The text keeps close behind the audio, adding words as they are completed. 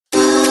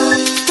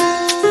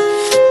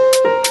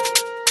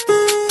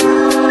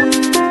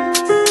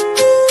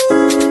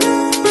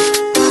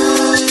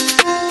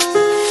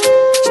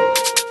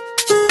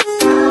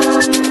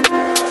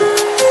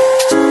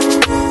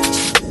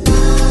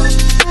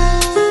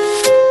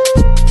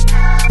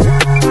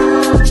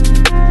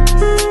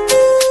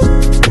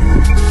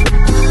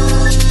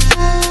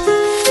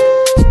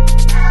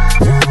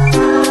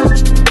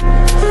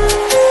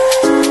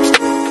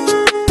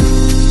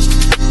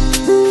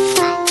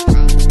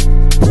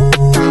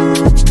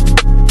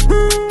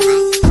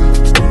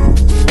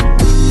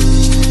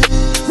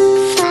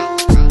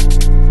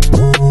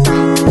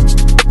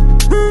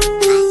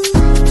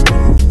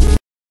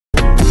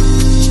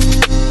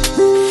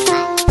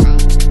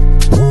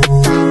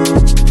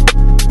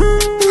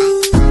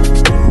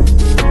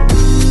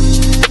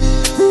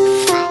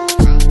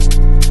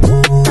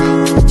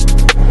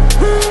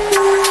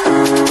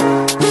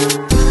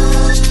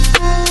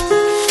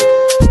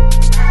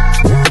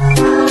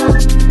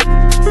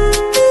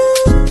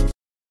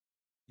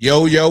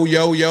Yo, yo,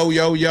 yo, yo,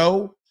 yo,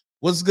 yo.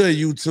 What's good,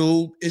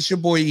 YouTube? It's your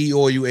boy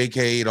E-Oil,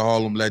 aka the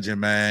Harlem Legend,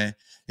 man.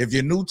 If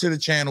you're new to the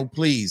channel,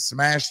 please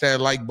smash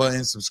that like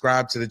button,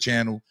 subscribe to the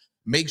channel.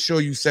 Make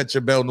sure you set your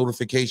bell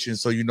notification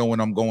so you know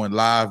when I'm going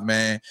live,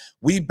 man.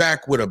 We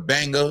back with a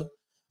banger.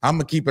 I'm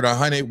going to keep it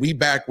 100. We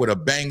back with a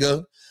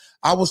banger.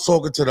 I was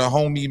talking to the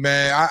homie,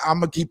 man. I'm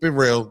going to keep it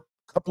real.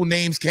 Couple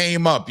names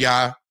came up,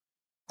 y'all.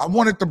 I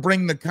wanted to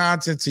bring the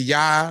content to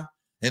y'all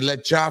and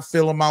let y'all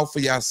fill them out for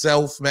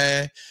yourself,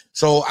 man.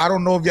 So I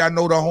don't know if y'all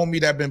know the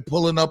homie that been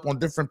pulling up on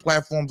different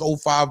platforms,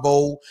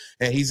 050,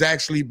 and he's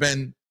actually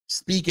been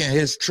speaking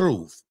his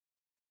truth.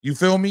 You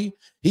feel me?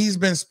 He's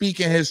been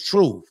speaking his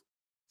truth.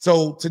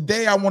 So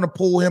today I want to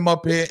pull him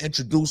up here,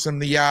 introduce him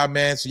to y'all,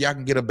 man, so y'all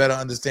can get a better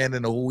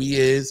understanding of who he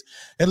is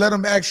and let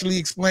him actually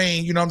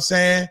explain, you know what I'm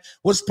saying?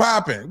 What's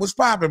popping? What's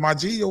popping, my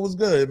G? Yo, what's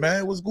good,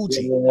 man? What's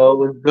Gucci? Yo,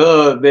 what's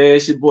good, man?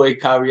 It's your boy,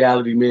 Kai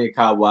Reality, man.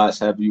 Kai Watts,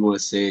 however you want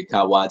to say it.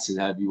 Kai Watson,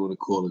 however you want to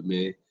call it,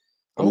 man.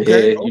 I'm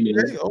Okay,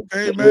 here,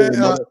 okay,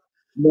 man.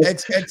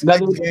 Ex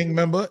gang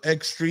member,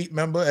 ex street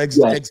member, ex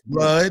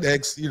blood,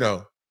 ex, you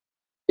know.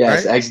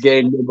 Yes, right? ex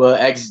gang member,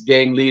 ex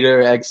gang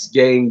leader, ex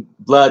gang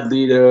blood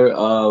leader,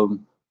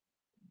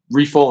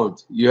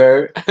 reformed. You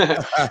heard?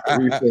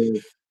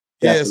 Reformed.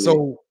 Yeah,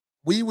 so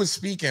we were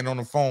speaking on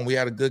the phone. We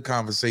had a good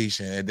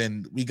conversation, and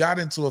then we got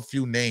into a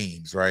few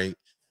names, right?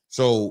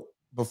 So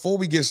before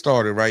we get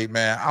started, right,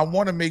 man, I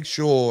want to make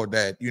sure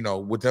that, you know,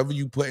 whatever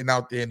you putting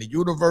out there in the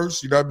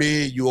universe, you know what I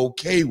mean, you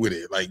okay with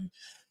it, like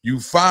you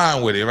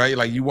fine with it, right?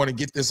 Like you want to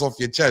get this off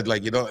your chest,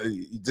 like, you know,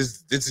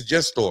 this is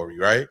your story,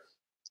 right?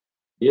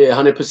 Yeah,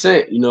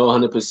 100%. You know,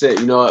 100%.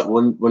 You know,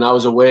 when I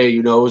was away,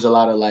 you know, it was a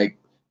lot of like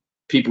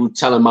people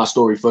telling my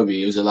story for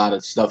me. It was a lot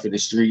of stuff in the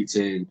streets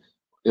and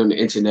on the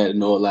internet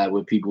and all that,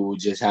 where people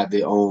would just have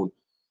their own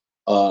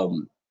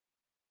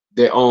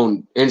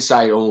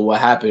insight on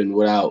what happened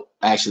without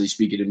actually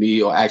speaking to me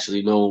or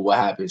actually knowing what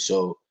happened.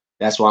 So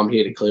that's why I'm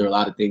here to clear a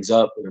lot of things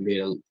up, and I'm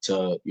here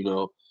to you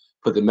know,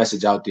 put the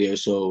message out there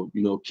so,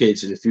 you know,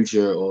 kids in the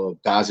future or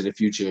guys in the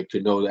future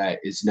can know that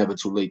it's never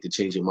too late to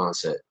change your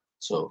mindset.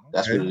 So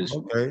that's what it is.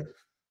 Okay.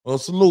 Well,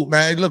 salute,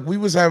 man. Look, we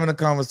was having a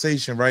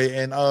conversation, right?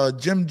 And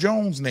Jim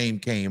Jones' name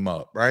came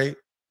up, right?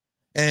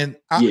 And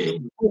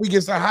before we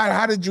get started,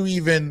 how did you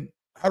even,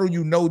 how do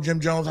you know Jim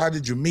Jones? How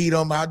did you meet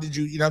him? How did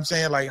you, you know what I'm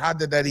saying? Like, how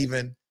did that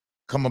even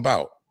come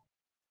about?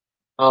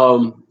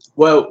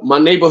 Well, my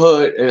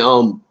neighborhood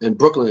in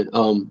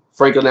Brooklyn,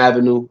 Franklin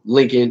Avenue,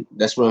 Lincoln,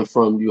 that's where I'm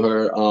from. You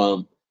heard,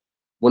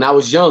 when I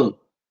was young,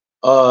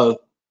 8,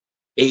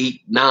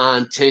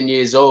 9, 10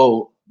 years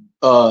old,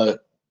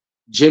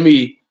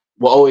 Jimmy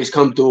will always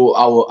come through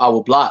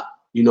our block.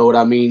 You know what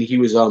I mean? He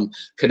was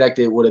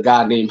connected with a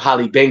guy named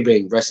Holly Bang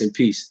Bang, rest in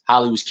peace.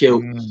 Holly was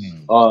killed.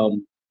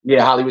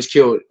 Yeah, Holly was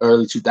killed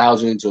early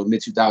 2000s or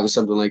mid 2000s,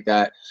 something like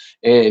that.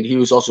 And he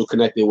was also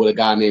connected with a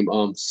guy named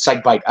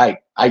Psych Bike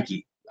Ike.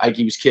 Ike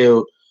was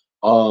killed.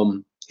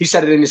 He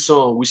said it in his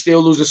song. We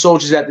still losing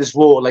soldiers at this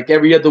war. Like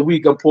every other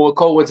week, I'm pouring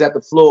cold ones at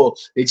the floor.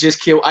 They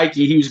just killed Ike.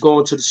 He was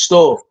going to the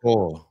store.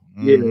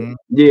 Yeah.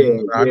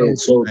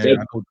 So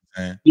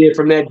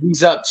from that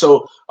he's up.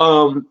 So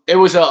it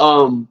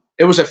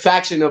was a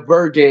faction of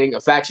Bird Gang,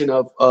 a faction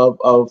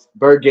of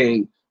Bird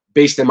Gang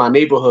based in my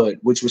neighborhood,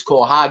 which was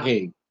called High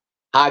Gang.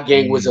 High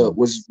Gang was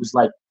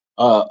like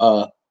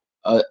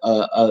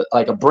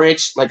like a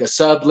branch, like a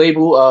sub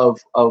label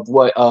of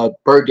what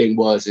Bird Gang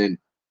was. And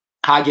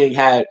High Gang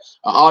had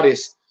an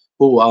artist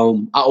who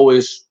I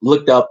always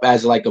looked up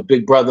as like a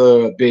big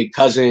brother, a big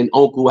cousin,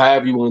 uncle,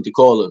 however you wanted to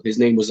call him. His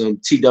name was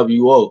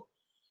TWO.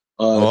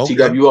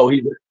 TWO.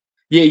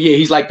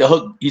 He's like the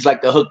hook. He's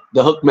like the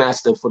hook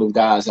master for them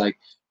guys. Like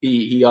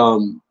he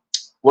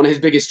one of his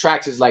biggest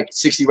tracks is like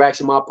 60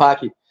 racks in my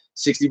pocket,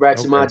 60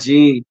 racks in my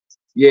jeans.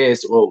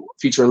 Yes, well,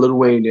 featuring Lil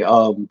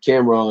Wayne,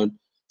 Cameron.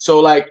 So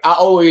like I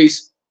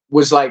always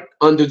was like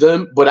under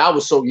them, but I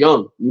was so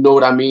young. You know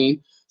what I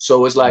mean?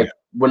 So it's like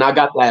when I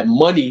got that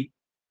money,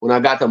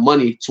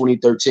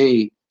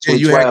 2013. Yeah,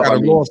 you had got a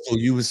lawsuit.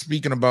 You were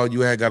speaking about you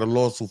had got a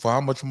lawsuit. For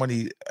how much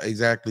money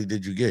exactly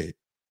did you get?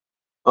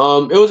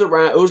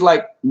 It was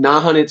like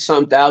 900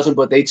 something thousand,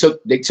 but they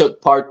took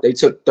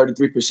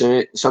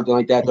 33%, something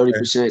like that,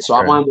 30%. So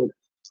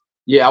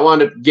I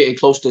wound up getting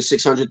close to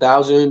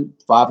 600,000,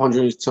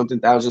 500 something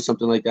thousand,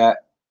 something like that.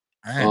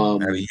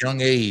 Man, at a young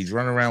age,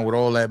 running around with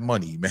all that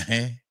money,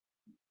 man.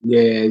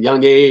 Yeah,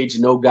 young age,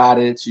 no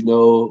guidance, you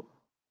know,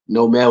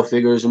 no male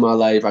figures in my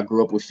life. I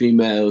grew up with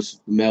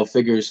females, male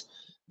figures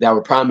that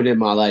were prominent in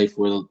my life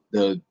were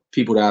the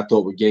people that I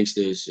thought were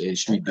gangsters and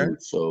street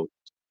dudes. So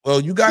well,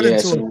 you got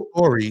into a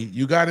story.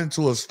 You got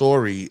into a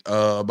story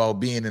about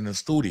being in the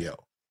studio,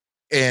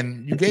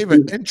 and you gave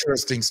an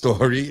interesting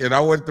story. And I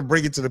wanted to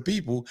bring it to the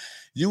people.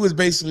 You was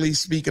basically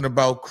speaking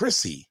about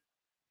Chrissy,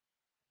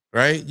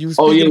 right? You were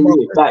speaking about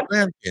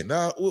Chrissy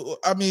Lampkin.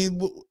 I mean,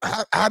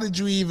 how did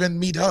you even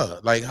meet her?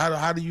 Like,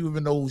 how do you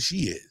even know who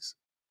she is?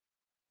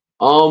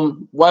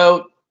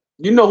 Well,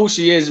 you know who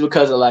she is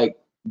because of like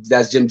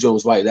that's Jim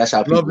Jones' wife. That's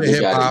how people love it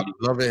hip hop.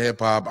 Love it hip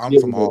hop. I'm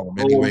from Harlem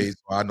anyways,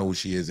 so I know who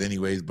she is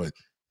anyways. But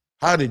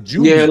How did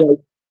you meet? Like,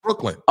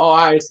 Brooklyn. Oh, all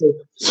right.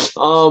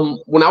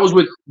 So, when I was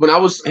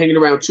hanging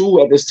around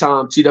too at this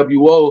time,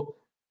 TWO,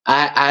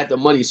 I had the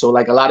money. So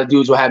like a lot of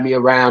dudes would have me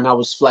around. I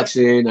was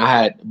flexing. I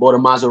had bought a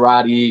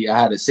Maserati. I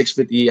had a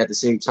 650 at the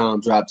same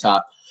time, drop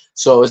top.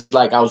 So it's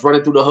like I was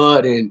running through the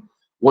hood, and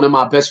one of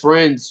my best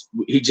friends,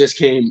 he just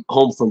came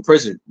home from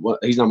prison. Well,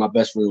 he's not my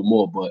best friend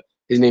anymore, but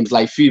his name's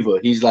Light Fever.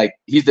 He's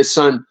the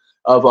son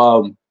of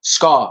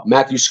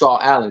Matthew Scar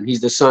Allen. He's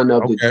the son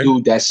of the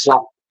dude that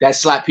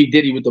slapped P.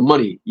 Diddy with the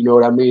money. You know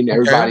what I mean?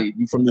 Everybody,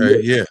 you from New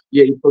York.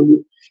 Yeah.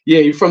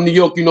 You from New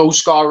York, you know who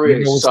Scar is.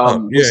 You know what's up.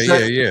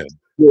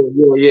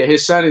 Yeah.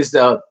 His son is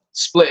the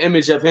split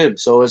image of him.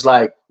 So it's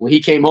like when he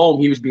came home,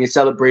 he was being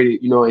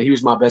celebrated, you know, and he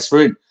was my best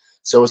friend.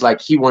 So it's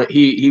like he was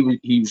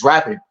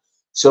rapping.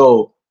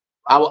 So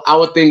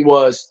our thing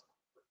was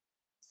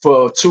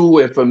for two,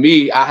 and for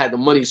me, I had the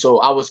money, so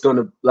I was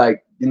gonna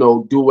like, you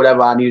know, do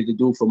whatever I needed to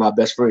do for my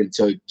best friend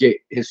to get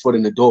his foot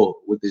in the door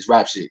with this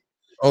rap shit.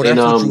 Oh, that's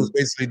what you was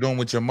basically doing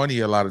with your money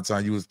a lot of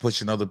time. You was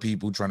pushing other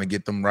people, trying to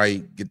get them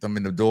right, get them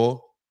in the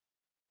door.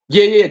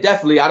 Yeah,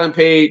 definitely. I done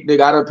paid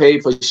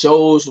for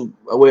shows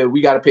where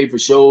we gotta pay for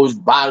shows,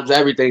 bottles,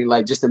 everything,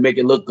 like just to make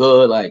it look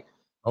good. Like,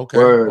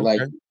 like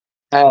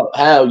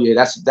hell yeah,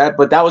 that's that.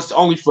 But that was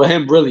only for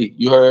him, really.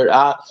 You heard?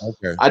 I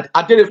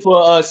did it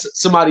for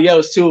somebody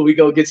else too. We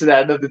go get to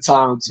that another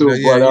time too.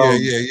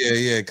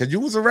 Yeah. Because you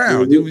was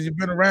around. You've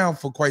been around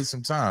for quite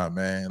some time,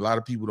 man. A lot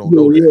of people don't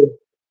know that.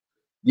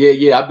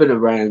 Yeah, I've been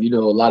around. You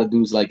know, a lot of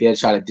dudes like that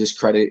try to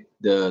discredit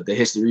the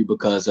history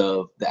because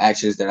of the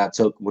actions that I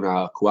took when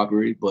I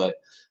cooperated. But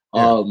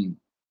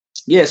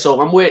so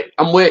I'm with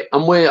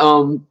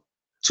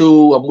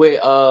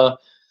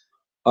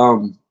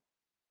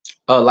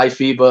Light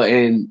Fever,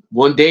 and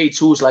one day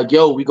Two was like,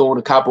 "Yo, we going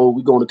to Capo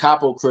crib.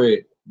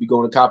 We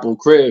going to Capo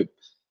crib."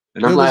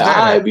 And I'm like, "All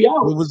right, we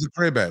out." Where was the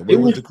crib at? It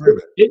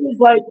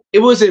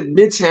was in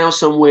Midtown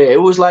somewhere.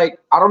 It was like,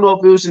 I don't know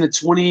if it was in the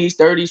 20s,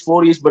 30s,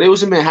 40s, but it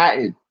was in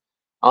Manhattan.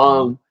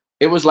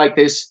 It was like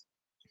this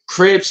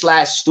crib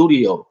 /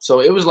 studio.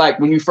 So it was like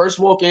when you first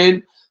walk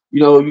in,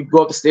 you know, you go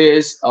up the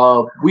stairs.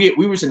 We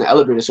was in the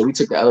elevator, so we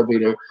took the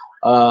elevator.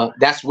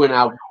 That's when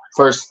I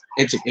first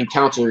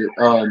encountered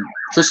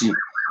Chrissy.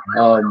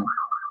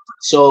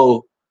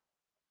 So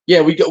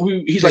yeah,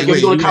 he's like, "Yo,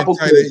 we going to Capo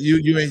crib."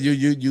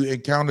 You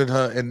encountered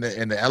her in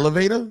the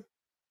elevator?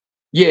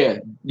 Yeah.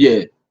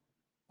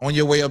 On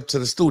your way up to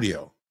the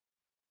studio?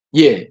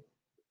 Yeah.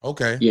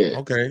 Okay.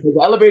 The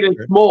elevator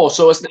is small,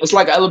 so it's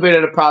like an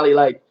elevator that probably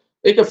like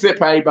it could fit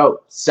probably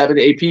about 7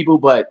 to 8 people,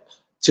 but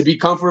to be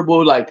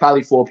comfortable, like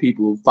probably 4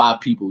 people, 5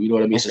 people. You know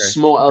what I mean? It's a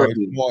small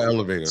elevator. Small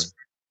elevator.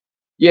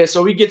 Yeah.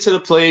 So we get to the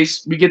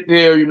place. We get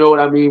there. You know what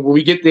I mean? When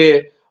we get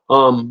there,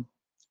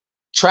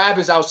 Trav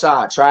is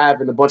outside.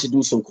 Trav and a bunch of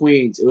dudes from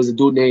Queens. It was a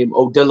dude named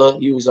Odilla.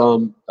 He was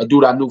a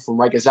dude I knew from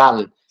Rikers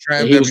Island.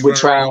 Trav, he was with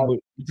Trav.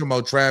 You talking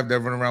about Trav that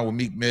run around with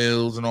Meek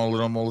Mills and all of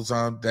them all the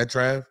time? That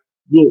Trav?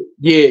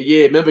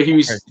 Yeah. Remember, he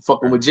was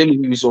fucking with Jimmy.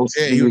 He was on.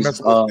 Yeah, he was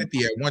messing with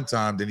 50 at one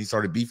time. Then he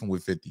started beefing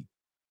with 50.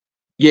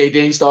 Yeah,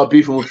 then he started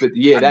beefing with 50.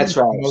 Yeah, that's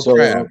Trav. So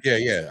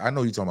yeah, I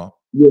know you talking about.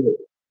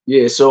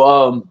 Yeah.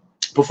 So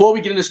before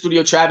we get in the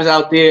studio, Trav is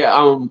out there.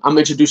 I'm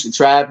introduced to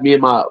Trav. Me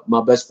and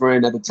my best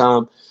friend at the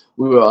time,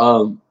 we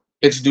were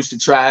introduced to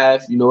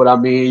Trav. You know what I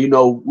mean? You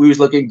know, we was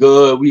looking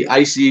good. We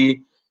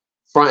icy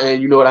front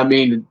end. You know what I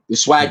mean? The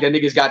swag that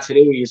niggas got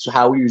today is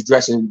how we was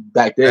dressing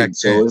back then.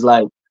 So it's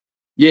like,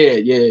 yeah.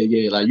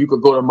 Like you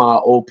could go to my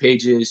old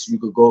pages. You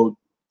could go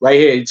right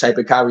here. You type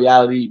in Kai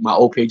Reality. My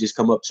old pages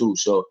come up too.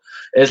 So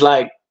it's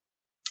like.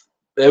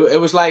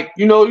 It was like,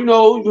 you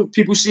know,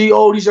 people see,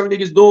 oh, these young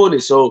niggas doing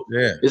it. So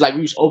it's like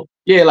we was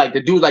like the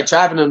dudes like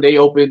Trav and them, they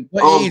opened.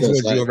 What age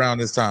was you around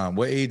this time?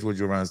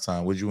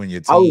 Was you in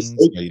your teens?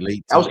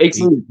 I was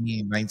 18.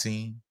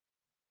 19?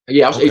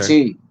 Yeah, I was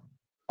 18.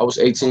 I was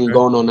 18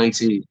 going on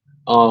 19.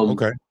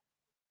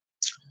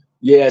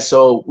 Yeah,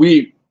 so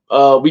we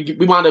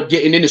wound up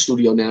getting in the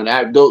studio now.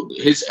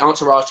 His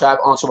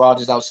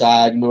Trav is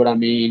outside, you know what I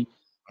mean?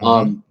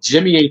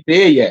 Jimmy ain't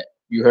there yet,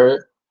 you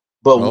heard?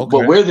 But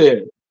we're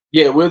there.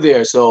 Yeah, we're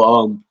there.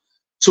 So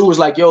Two was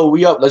like, "Yo,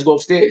 we up. Let's go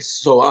upstairs."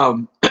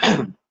 So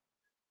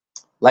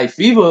like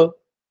Fever,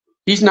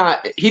 he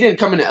didn't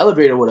come in the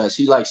elevator with us.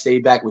 He like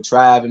stayed back with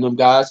Trav and them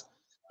guys.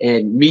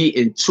 And me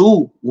and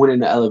Two went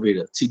in the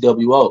elevator,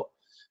 TWO.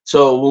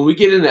 So when we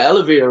get in the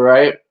elevator,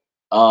 right?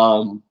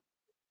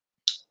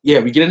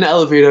 We get in the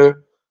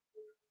elevator.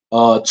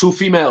 2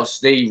 females,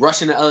 they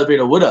rush in the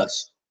elevator with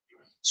us.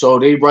 So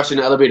they rush in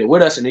the elevator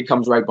with us and they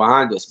comes right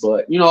behind us.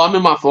 But you know, I'm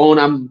in my phone,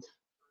 I'm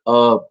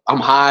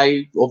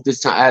high off this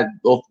time.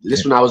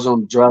 When I was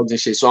on drugs and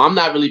shit, so I'm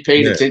not really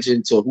paying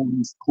attention to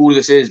who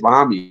this is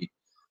behind me.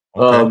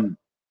 So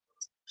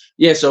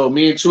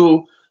me and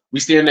Two,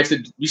 we standing next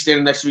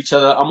to each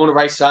other. I'm on the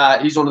right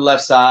side, he's on the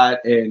left side,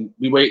 and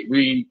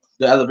the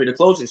elevator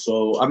closes.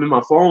 So I'm in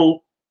my phone,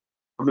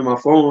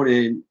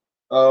 and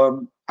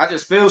I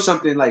just feel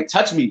something like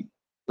touch me,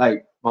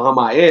 like behind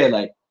my ear,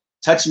 like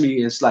touch me.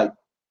 And it's like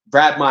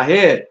grab my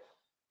hair,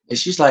 and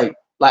she's like,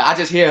 like I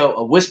just hear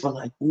a whisper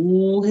like,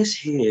 "Ooh, his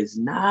hair is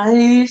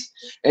nice,"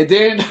 and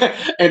then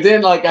and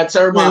then like I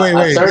turn Wait.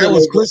 it That a was little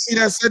bit. Chrissy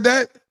that said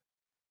that?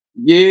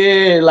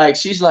 Yeah, like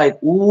she's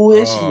like, "Ooh,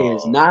 his hair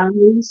is Oh,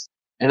 nice,"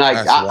 and like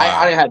that's I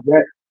wild. didn't have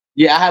that.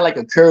 Yeah, I had like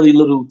a curly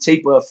little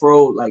taper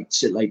afro, like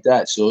shit like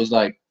that. So it's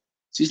like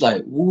she's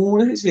like, "Ooh,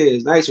 his hair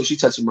is nice." So she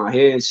touching my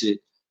hair and shit.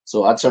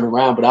 So I turn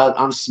around, but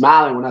I'm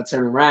smiling when I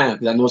turn around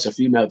because I know it's a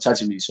female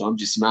touching me. So I'm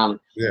just smiling.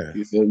 Yeah.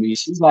 You feel me?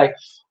 She's like,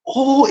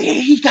 "Oh, and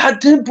he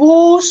got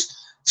dimples."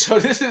 So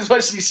this is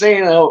what she's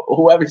saying.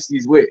 Whoever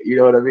she's with, you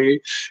know what I mean?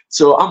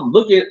 So I'm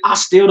looking. I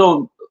still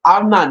don't.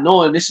 I'm not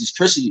knowing this is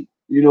Chrissy.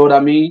 You know what I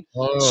mean?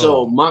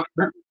 So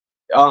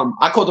Oh,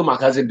 I called him my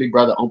cousin, big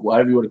brother, uncle,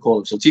 whatever you want to call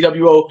him. So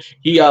TWO,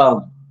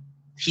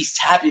 he's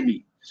tapping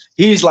me.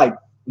 He's like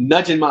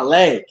nudging my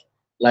leg,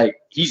 like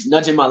he's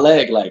nudging my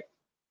leg, like,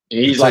 and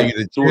to he's tell like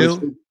you to doing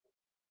chill.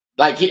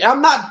 like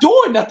I'm not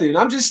doing nothing.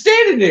 I'm just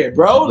standing there,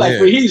 bro. Like, Yeah.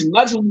 but he's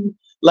nudging me,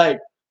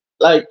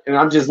 and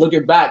I'm just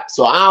looking back.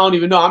 So I don't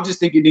even know. I'm just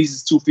thinking these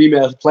is two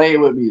females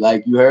playing with me,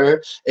 like you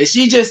heard. And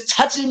she just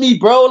touching me,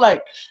 bro.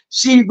 Like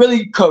she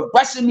really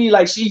caressing me,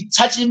 like she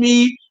touching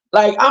me.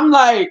 Like I'm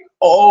like,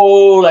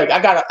 oh, like I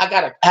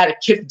had a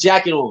kip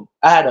jacket on.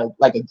 I had a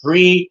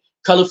green,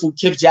 colorful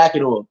kip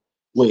jacket on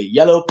with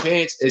yellow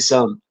pants and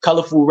some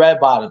colorful red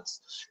bottoms.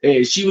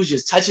 And she was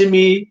just touching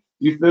me,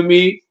 you feel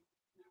me?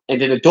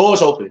 And then the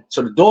doors open.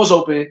 So the doors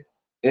open,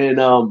 and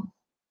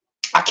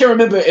I can't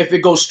remember if it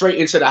goes straight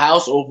into the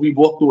house or if we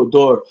walk through a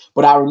door.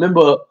 But I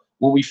remember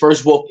when we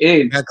first walked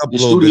in Back up the a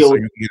little bit so studio.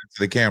 you can get into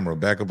the camera.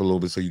 Back up a little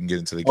bit so you can get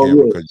into the Oh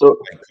camera yeah. because So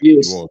like you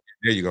yes, all.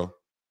 There you go.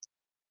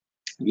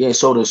 yeah.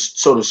 So the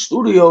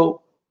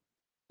studio,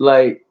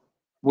 like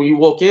when you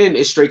walk in,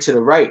 it's straight to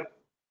the right.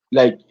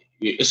 Like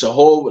it's a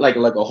whole like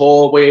a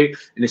hallway,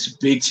 and it's a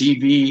big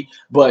TV.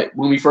 But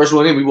when we first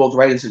went in, we walked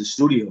right into the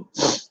studio.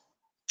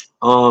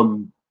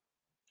 Um,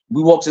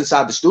 we walked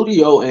inside the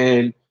studio,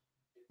 and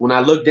when I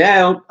look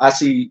down, I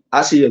see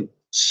a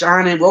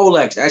shining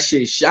Rolex. That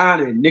shit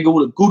shining, nigga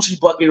with a Gucci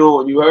bucket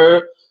on. You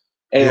heard?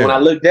 And when I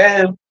Yeah. look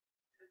down,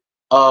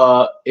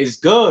 it's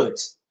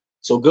Goods.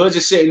 So Goods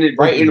is sitting Wait,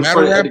 right the in the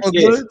battle front of the rapper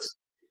kid. goods?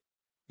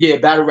 Yeah,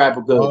 battle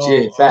rapper Goods.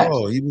 Yeah, facts.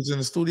 He was in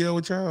the studio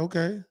with y'all?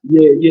 Okay.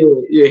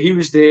 Yeah. He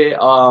was there.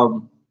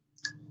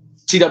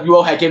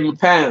 TWO had gave him a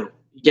pound.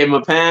 He gave him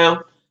a pound,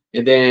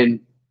 and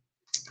then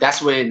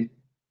that's when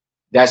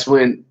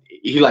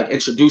he like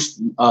introduced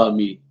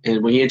me.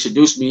 And when he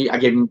introduced me, I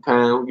gave him a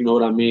pound. You know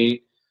what I mean?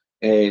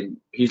 And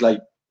he's like,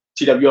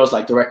 TWO's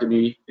like directed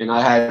me, and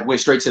I had went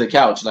straight to the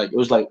couch. Like it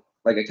was like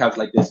a couch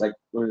like this. Like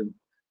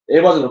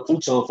it wasn't a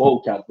futon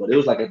fold couch, but it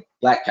was like a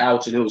black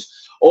couch, and it was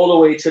all the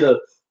way to the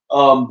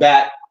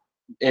back.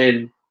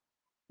 And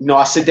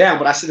I sit down,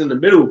 but I sit in the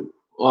middle.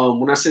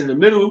 When I sit in the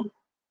middle,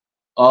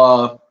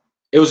 uh,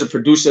 it was a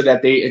producer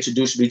that they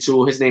introduced me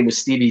to. His name is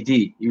Stevie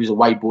D. He was a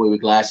white boy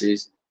with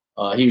glasses.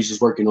 He was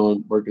just working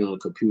on a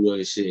computer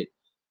and shit.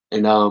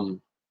 And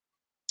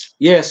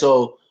yeah,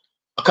 so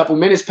a couple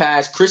minutes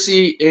passed.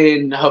 Chrissy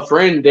and her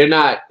friend, they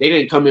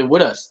didn't come in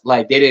with us.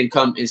 Like they didn't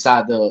come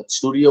inside the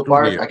studio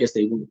part. Studio.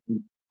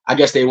 I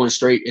guess they went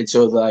straight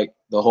into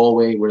the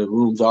hallway where the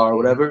rooms are or Mhm.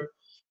 whatever.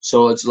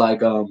 So it's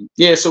like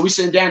yeah, so we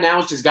sitting down now,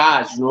 it's just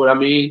guys, you know what I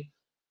mean?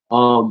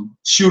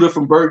 Shooter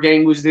from Bird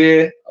Gang was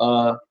there.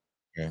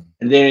 Yeah.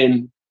 And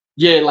then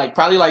yeah, like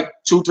probably like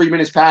 2-3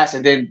 minutes pass,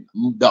 and then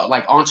the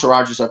like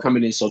entourages are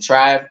coming in. So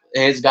Trav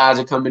and his guys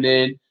are coming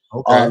in.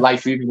 Okay. Light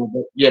Fever,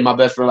 my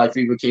best friend Light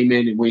Fever came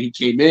in, and when he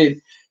came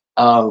in,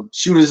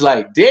 Shooter's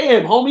like,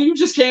 "Damn, homie, you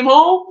just came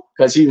home,"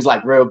 because he was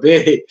like real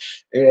big,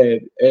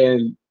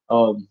 and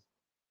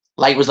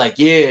Light was like,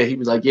 "Yeah," he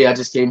was like, "Yeah, I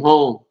just came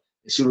home."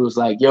 And Shooter was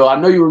like, "Yo, I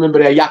know you remember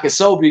that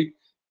Yakisobe,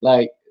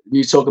 like." We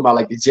were talking about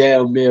like the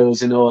jail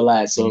meals and all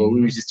that, so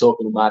we was Mhm. just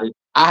talking about it.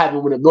 I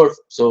haven't went up north,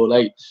 so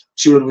like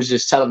Shooter was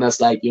just telling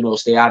us like,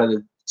 stay out of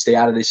the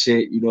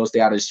shit, stay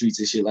out of the streets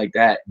and shit like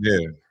that.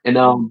 Yeah.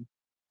 And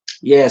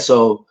yeah,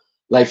 so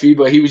like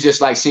FIBA, he was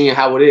just like seeing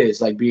how it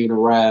is, like being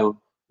around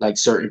like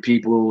certain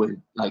people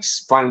and like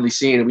finally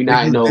seeing it. We Did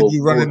not you know.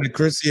 run into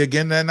Chrissy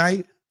again that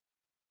night?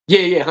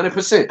 Yeah,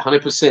 100%,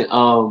 100%.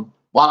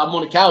 While I'm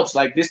on the couch,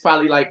 like this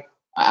probably like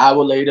an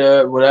hour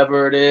later,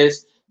 whatever it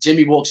is,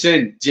 Jimmy walks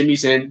in.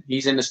 Jimmy's in.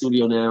 He's in the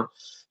studio now.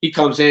 He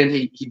comes in.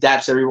 He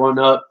daps everyone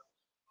up.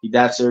 He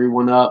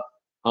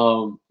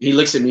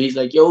looks at me. He's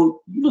like,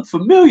 "Yo, you look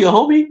familiar,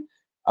 homie."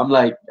 I'm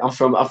like, I'm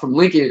from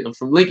Lincoln. I'm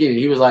from Lincoln.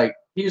 He was like,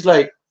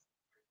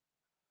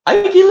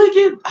 Ike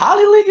Lincoln,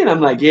 Holly Lincoln.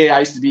 I'm like, yeah, I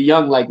used to be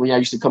young, like when I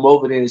used to come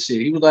over there and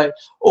shit. He was like,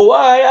 oh,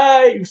 all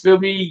right, you feel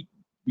me?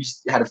 We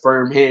had a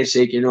firm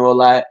handshake and all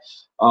that.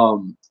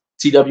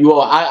 TWO,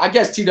 I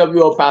guess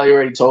TWO probably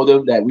already told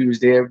him that we was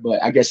there,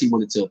 but I guess he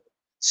wanted to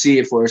see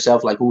it for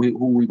himself, like who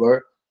we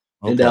were.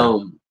 And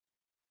Okay.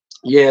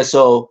 yeah,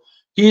 so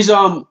he's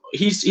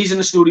in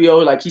the studio,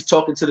 like he's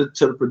talking to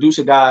the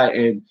producer guy,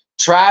 and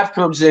Trav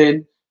comes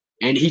in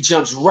and he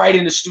jumps right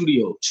in the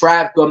studio.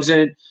 Trav comes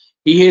in,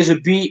 he hears a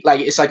beat, like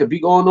it's like a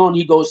beat going on.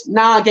 He goes,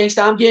 "Nah,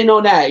 gangsta, I'm getting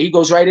on that." He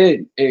goes right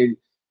in, and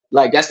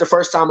like that's the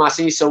first time I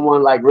seen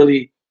someone like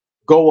really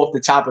go off the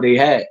top of their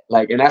head.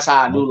 Like, and that's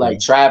how I knew like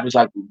Trav was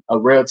like a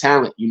real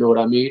talent. You know what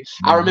I mean?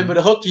 I remember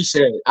the hook he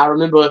said. I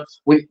remember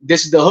when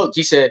this is the hook.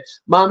 He said,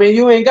 "Mommy,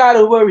 you ain't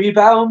gotta worry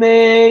about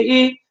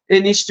me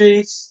in these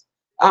streets.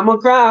 I'ma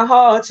grind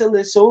hard till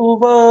it's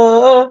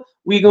over.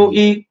 We gonna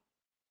eat."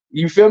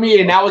 You feel me?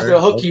 And that was the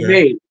hook he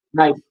made.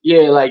 Like,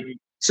 yeah, like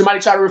somebody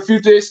try to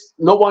refute this.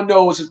 No one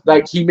knows.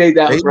 Like he made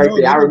that hook right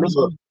there. I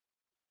remember.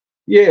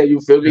 Yeah, you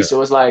feel me? Yeah.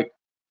 So it's like,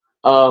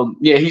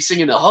 yeah, he's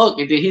singing the hook,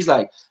 and then he's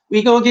like,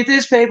 "We gonna get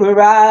this paper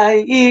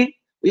right.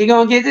 We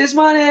gonna get this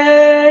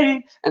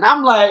money." And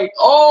I'm like,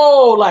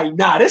 oh, like,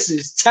 nah, this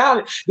is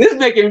talent. This is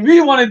making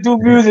me want to do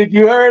music.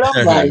 You heard?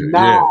 I'm like,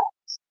 nah,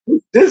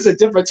 this is a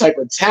different type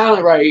of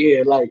talent right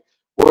here. Like,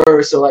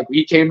 word. So like, when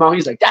he came out,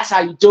 he's like, "That's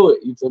how you do it."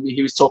 You feel me?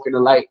 He was talking to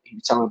Light. He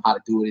was telling him how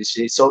to do it and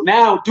shit. So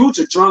now dudes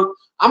are drunk.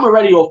 I'm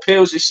already off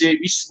pills and shit.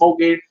 We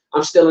smoking.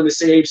 I'm still in the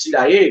same seat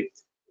I am.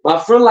 My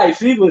friend Light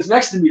Fever is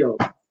next to me though.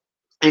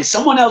 And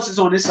someone else is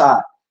on this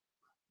side,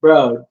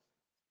 bro.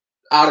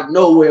 Out of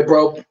nowhere,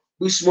 bro.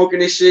 We smoking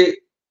this shit.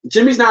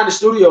 Jimmy's not in the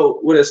studio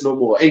with us no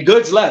more. And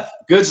Goods left.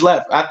 Goods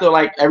left. After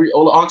like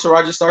all the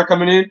entourage started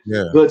coming in,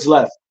 Goods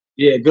left.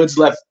 Yeah, Goods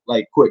left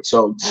like quick.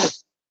 So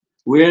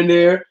we're in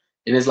there,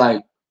 and it's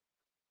like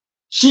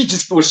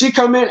when she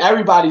come in,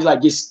 everybody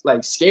like gets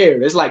like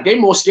scared. It's like they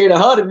more scared of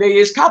her than they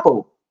is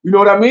Capo. You know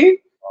what I mean?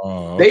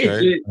 Oh,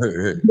 okay.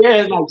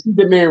 Yeah, like she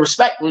demand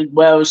respect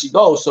when she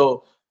goes.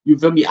 So you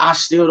feel me? I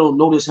still don't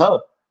notice her.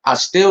 I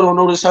still don't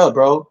notice her,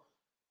 bro.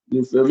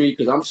 You feel me?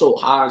 Because I'm so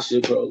high and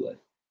shit, bro. Like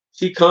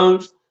she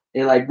comes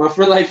and like my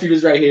friend Life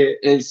was right here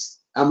and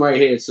I'm right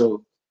here.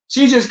 So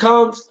she just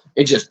comes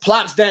and just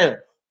plops down.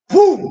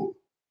 Boom.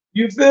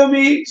 You feel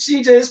me?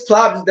 She just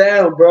plops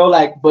down, bro.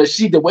 Like, but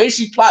the way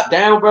she plopped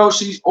down, bro,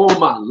 she's on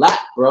my lap,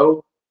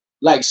 bro.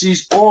 Like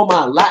she's on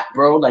my lap,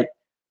 bro. Like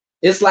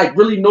it's like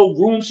really no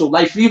room. So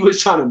Life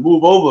Fever's trying to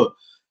move over.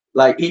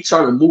 Like he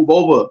trying to move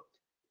over.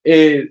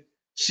 And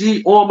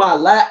she on my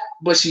lap,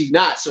 but she's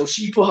not. So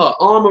she put her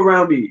arm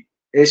around me.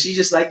 And she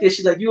just like this.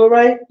 She's like, "You all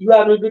right? You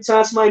having a good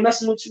time? Somebody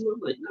messing with you?" I'm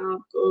like, "Nah,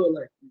 I'm good."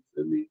 Like, you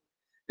feel me?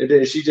 And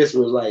then she just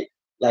was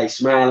like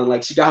smiling.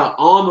 Like she got her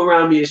arm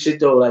around me and shit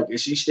though. Like, and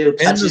she still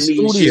touching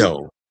me.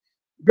 Studio.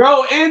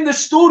 Bro, in the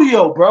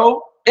studio,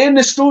 bro. In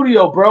the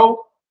studio,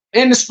 bro.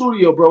 In the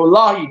studio, bro.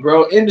 Lahi,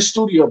 bro. In the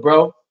studio,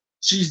 bro.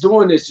 She's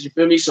doing this, you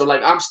feel me? So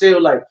like I'm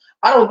still like,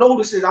 I don't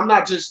notice it. I'm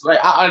not just like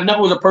I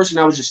never was a person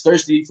that was just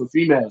thirsty for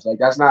females. Like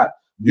that's not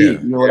me, you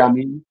know what I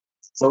mean?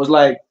 So it's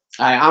like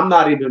I'm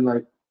not even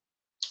like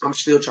I'm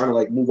still trying to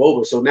like move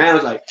over. So now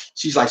it's like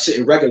she's like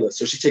sitting regular.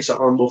 So she takes her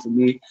arm off of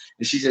me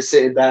and she's just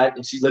sitting back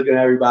and she's looking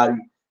at everybody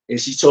and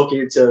she's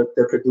talking to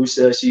the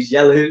producer. She's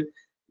yelling,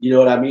 you know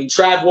what I mean?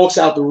 Trav walks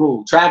out the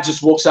room. Trav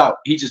just walks out.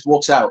 He just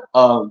walks out.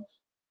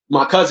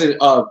 My cousin,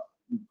 well,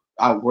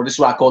 this is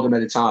what I called him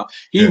at the time.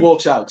 He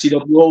walks out.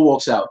 TWO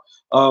walks out.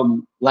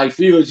 Like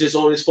he was just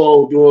on his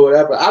phone doing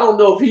whatever. I don't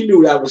know if he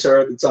knew that was her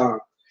at the time.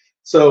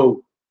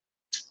 So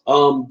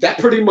that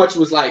pretty much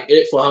was like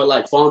it for her,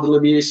 like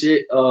fondling me and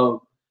shit.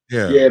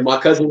 Yeah, my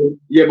cousin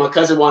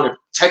wanted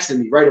texting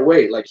me right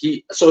away. Like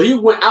he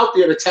went out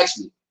there to text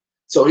me.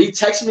 So he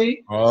texted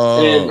me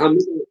and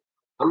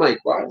I'm like,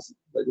 wow,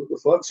 like what the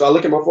fuck? So I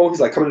look at my phone, he's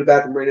like, "Come to the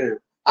bathroom right now."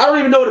 I don't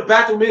even know what the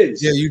bathroom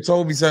is. Yeah, you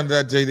told me something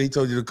that day. They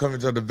told you to come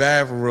into the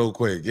bathroom real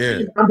quick.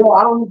 Yeah. Bro,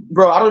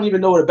 I don't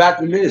even know what a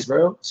bathroom is,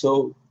 bro.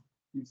 So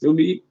you feel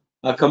me?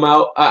 I come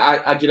out,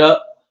 I get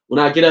up. When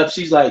I get up,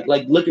 she's like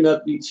looking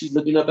up, she's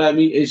looking up at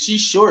me, and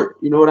she's short,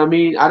 you know what I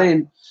mean? I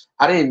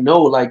didn't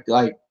know like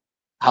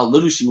how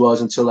little she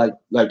was until like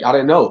I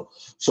didn't know.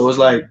 So it's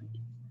like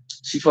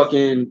she's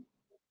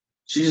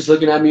just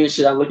looking at me and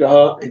shit. I look at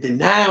her, and then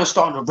now it's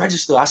starting to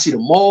register. I see the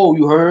mole,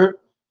 you heard?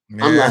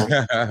 Yeah.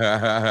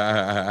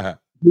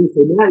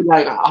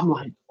 I'm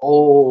like,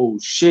 oh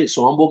shit.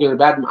 So I'm walking in the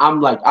bathroom. I'm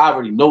like, I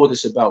already know what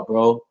this is about,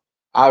 bro.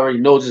 I already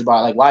know this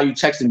about. Like, why are you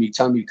texting me,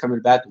 telling me to come in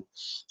the bathroom?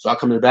 So I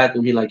come in the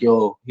bathroom. He like,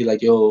 yo,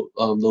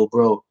 little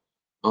bro,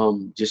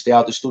 just stay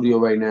out the studio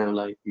right now.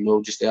 Like, you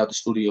know, just stay out the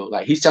studio.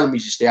 Like, he's telling me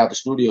to stay out the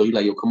studio. He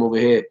like, yo, come over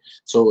here.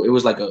 So it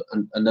was like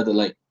another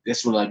like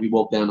this one. Like we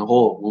walked down the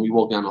hall. When we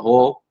walked down the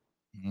hall,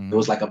 it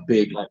was like a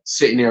big like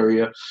sitting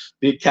area,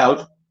 big couch.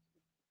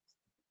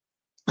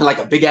 And like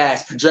a big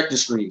ass projector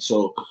screen.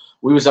 So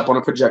we was up on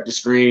a projector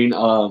screen.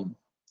 I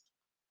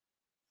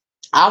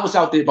was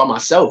out there by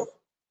myself.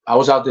 You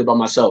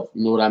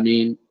know what I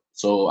mean?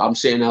 So I'm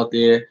sitting out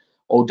there.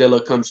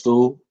 Odella comes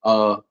through.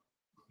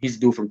 He's a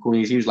dude from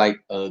Queens. He was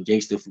like a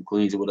gangster from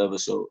Queens or whatever.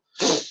 So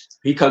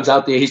he comes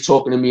out there. He's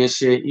talking to me and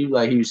shit. He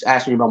was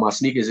asking me about my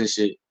sneakers and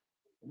shit.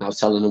 And I was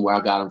telling him where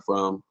I got them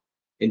from.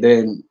 And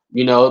then,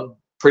 you know,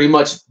 pretty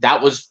much that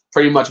was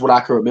pretty much what I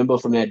could remember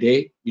from that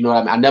day. You know what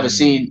I mean? I never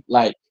seen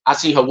like I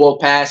seen her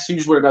walk past. She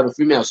was with another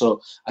female,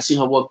 so I seen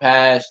her walk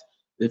past.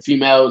 The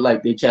female,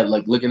 like they kept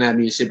like looking at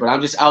me and shit. But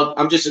I'm just out.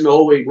 I'm just in the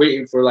hallway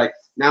waiting for like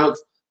now.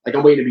 It's like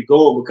I'm waiting to be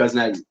gone because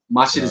now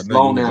my shit is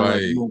gone now.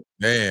 Like, you know?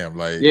 Damn,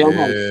 like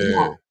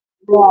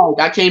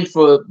I came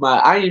for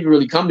I didn't even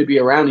really come to be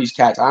around these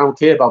cats. I don't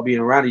care about being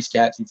around these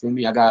cats. You feel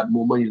me? I got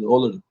more money than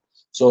all of them.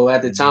 So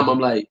at the time, I'm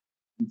like,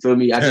 you feel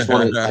me? I just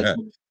wanted, like,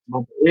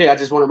 I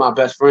just wanted my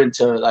best friend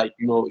to, like,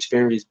 you know,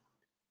 experience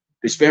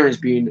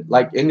being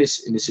like in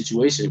this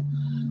situation.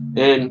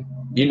 And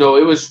you know,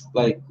 it was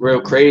like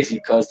real crazy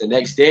because the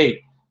next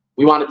day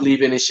we wound up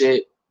leaving and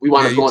shit. We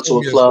wound up going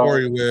to a club.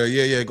 Story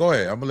where, go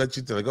ahead. I'm gonna let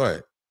you tell it. Go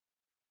ahead.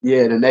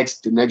 Yeah, the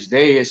next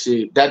day and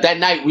shit. That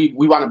night we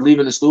wound up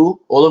leaving the stool,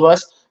 all of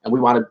us, and we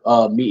wound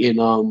up meeting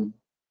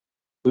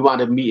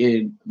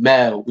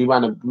Mel. We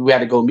had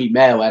to go meet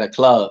Mel at a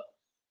club.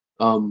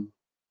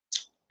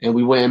 And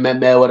we went and met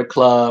Mel at a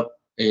club,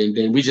 and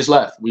then we just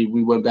left. We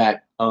went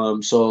back.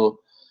 So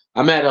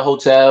I'm at a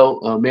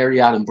hotel,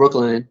 Marriott in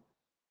Brooklyn,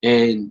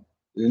 and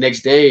the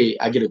next day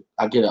I get a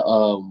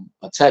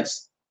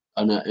text,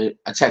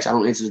 a text. I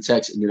don't answer the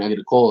text, and then I get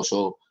a call.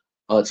 So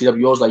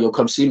TWO's like, yo,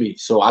 come see me.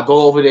 So I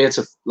go over there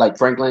to like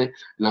Franklin,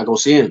 and I go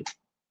see him.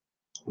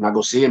 When I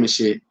go see him and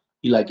shit,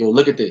 he like, yo,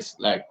 look at this.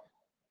 Like,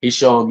 he's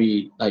showing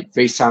me like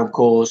FaceTime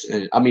calls,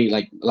 and I mean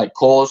like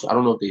calls. I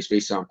don't know if there's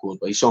FaceTime calls,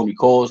 but he's showing me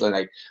calls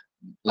and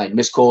like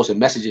missed calls and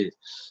messages.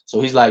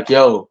 So he's like,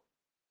 yo,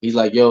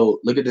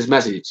 look at this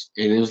message.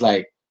 And it was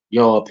like,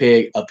 yo, a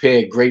pair of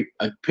grape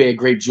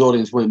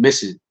Jordans went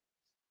missing.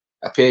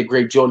 A pair of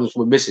grape Jordans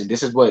went missing.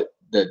 This is what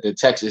the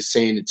text is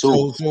saying it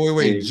too. So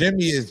wait, and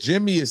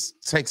Jimmy is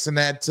texting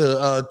that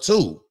to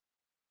 2.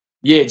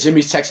 Yeah,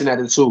 Jimmy's texting that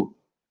to 2.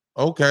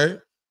 Okay.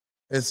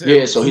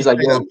 So he's like,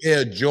 yo, a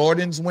pair of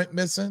Jordans went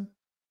missing?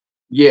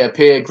 Yeah, a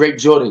pair of grape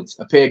Jordans.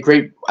 A pair of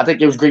grape, I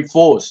think it was grape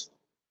 4s.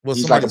 Well,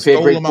 somebody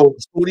stole him out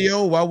the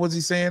studio? Why was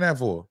he saying that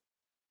for?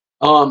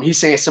 He's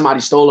saying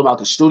somebody stole him out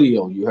the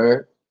studio, you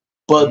heard?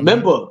 But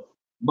remember,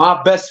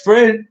 my best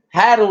friend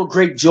had on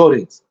grape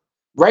Jordans.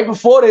 Right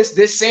before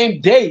this same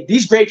day,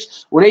 these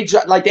grapes, when they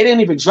dropped, like, they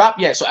didn't even drop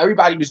yet, so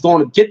everybody was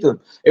going to get them.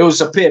 It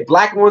was a pair of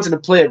black ones and a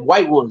pair of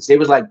white ones. They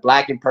was like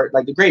black and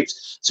like the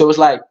grapes. So it was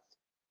like,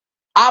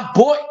 I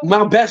bought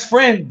my best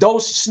friend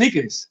those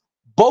sneakers.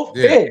 Both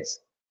pairs.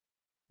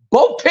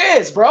 Both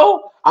pairs,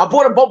 bro. I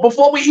bought them both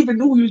before we even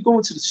knew he was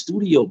going to the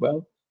studio,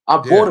 bro. I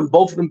bought him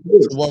both of them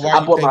pairs. So why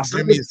you think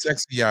Jimmy is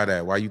texting y'all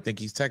that? Why you think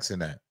he's texting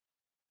that?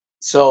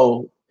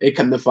 So it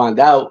come to find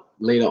out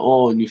later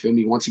on, you feel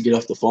me? Once you get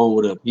off the phone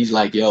with him, he's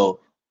like, yo,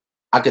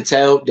 I could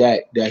tell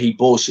that he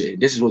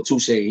bullshit. This is what Two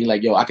saying. He's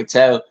like, yo, I could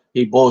tell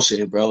he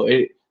bullshitting, bro.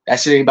 That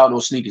shit ain't about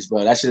no sneakers,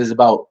 bro. That shit is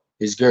about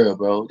his girl,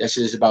 bro. That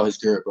shit is about his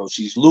girl, bro.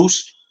 She's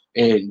loose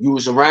and you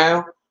was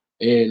around,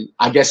 and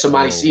I guess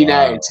somebody seen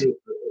that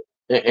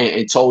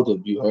and told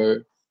him, you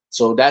heard.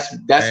 So that's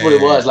what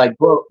it was. Like,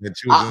 bro,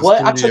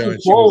 I took his phone.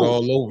 She was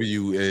all over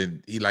you,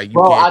 and he like, you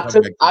bro,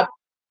 can't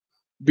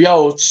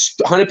yo,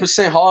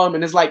 100% Harlem,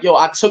 and it's like, yo,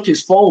 I took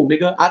his phone,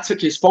 nigga. I took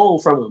his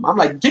phone from him. I'm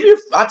like,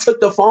 I took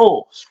the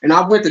phone, and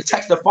I went to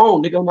text the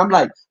phone, nigga. And I'm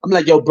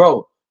like, yo,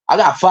 bro, I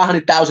got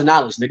 $500,000,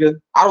 nigga.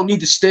 I don't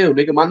need to steal,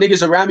 nigga. My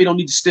niggas around me don't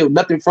need to steal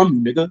nothing from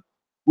you, nigga.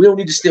 We don't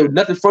need to steal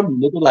nothing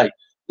from you, nigga.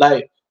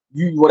 Like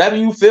you, whatever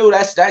you feel,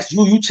 that's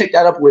you. You take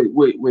that up with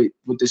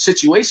the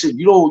situation.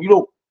 You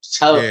don't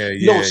tell.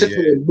 You don't sit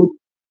there and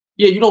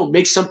you don't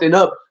make something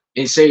up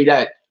and say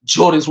that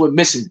Jordans were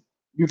missing.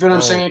 You feel what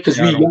I'm saying? Because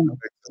we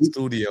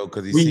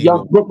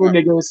young Brooklyn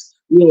niggas.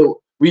 Yeah,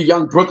 we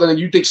young Brooklyn, and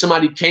you think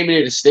somebody came in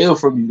here to steal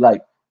from you?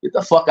 Like, get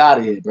the fuck out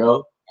of here,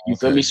 bro. You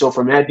feel me? So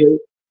from that day,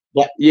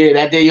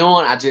 that day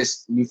on, I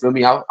just, you feel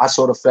me? I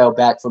sort of fell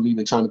back from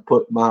even trying to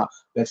put my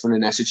best friend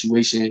in that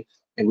situation,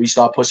 and we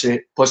start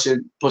pushing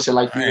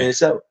like you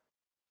yourself.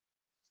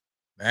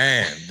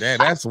 Man,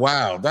 that's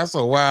wild. That's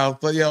a wild.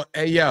 So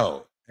hey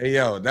yo,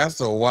 that's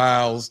a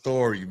wild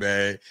story,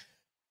 man.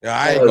 Yeah,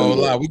 I ain't gonna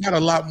lie. We got a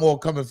lot more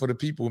coming for the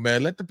people,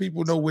 man. Let the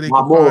people know where they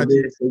can find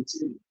you.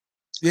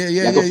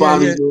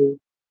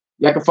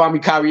 Y'all can find me,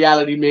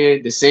 Reality,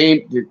 man.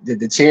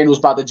 The channel's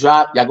about to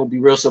drop. Y'all gonna be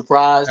real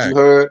surprised. You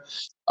heard.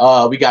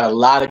 We got a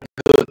lot of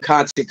good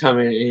content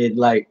coming in.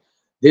 Like,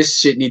 this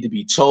shit need to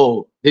be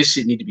told.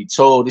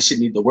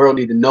 The world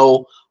need to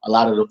know a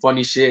lot of the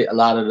funny shit, a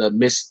lot of the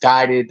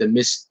misguided, the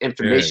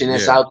misinformation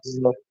that's out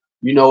there.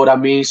 You know what I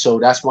mean? So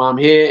that's why I'm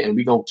here, and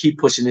we gonna keep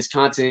pushing this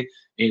content.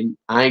 And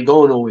I ain't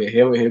going nowhere.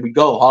 Here we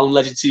go. Harlem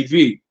Legend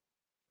TV.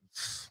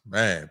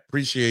 Man,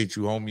 appreciate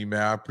you, homie,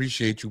 man. I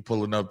appreciate you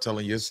pulling up,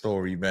 telling your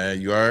story,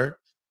 man. You heard?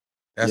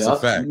 That's a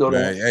fact, man.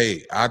 That.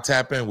 Hey, I'll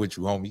tap in with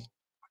you, homie.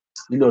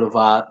 You know the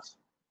vibes.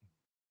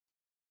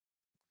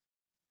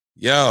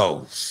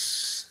 Yo,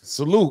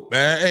 salute,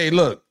 man. Hey,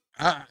 look,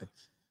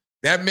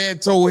 that man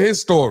told his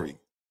story.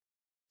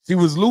 She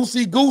was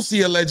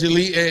loosey-goosey,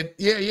 allegedly, and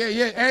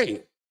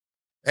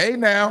Hey,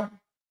 now.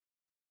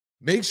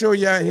 Make sure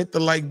y'all hit the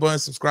like button,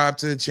 subscribe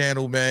to the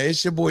channel, man.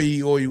 It's your boy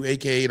E-O-U,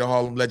 aka the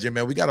Harlem Legend,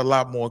 man. We got a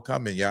lot more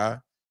coming, y'all.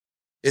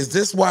 Is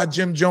this why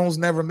Jim Jones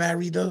never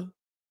married her?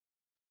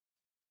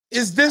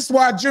 Is this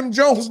why Jim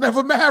Jones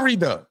never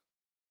married her?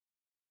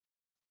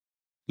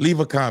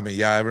 Leave a comment,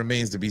 y'all. It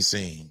remains to be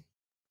seen.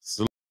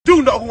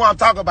 You know who I'm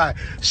talking about.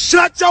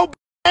 Shut your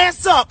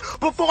ass up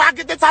before I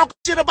get to talking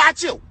shit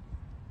about you.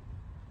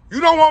 You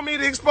don't want me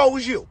to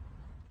expose you.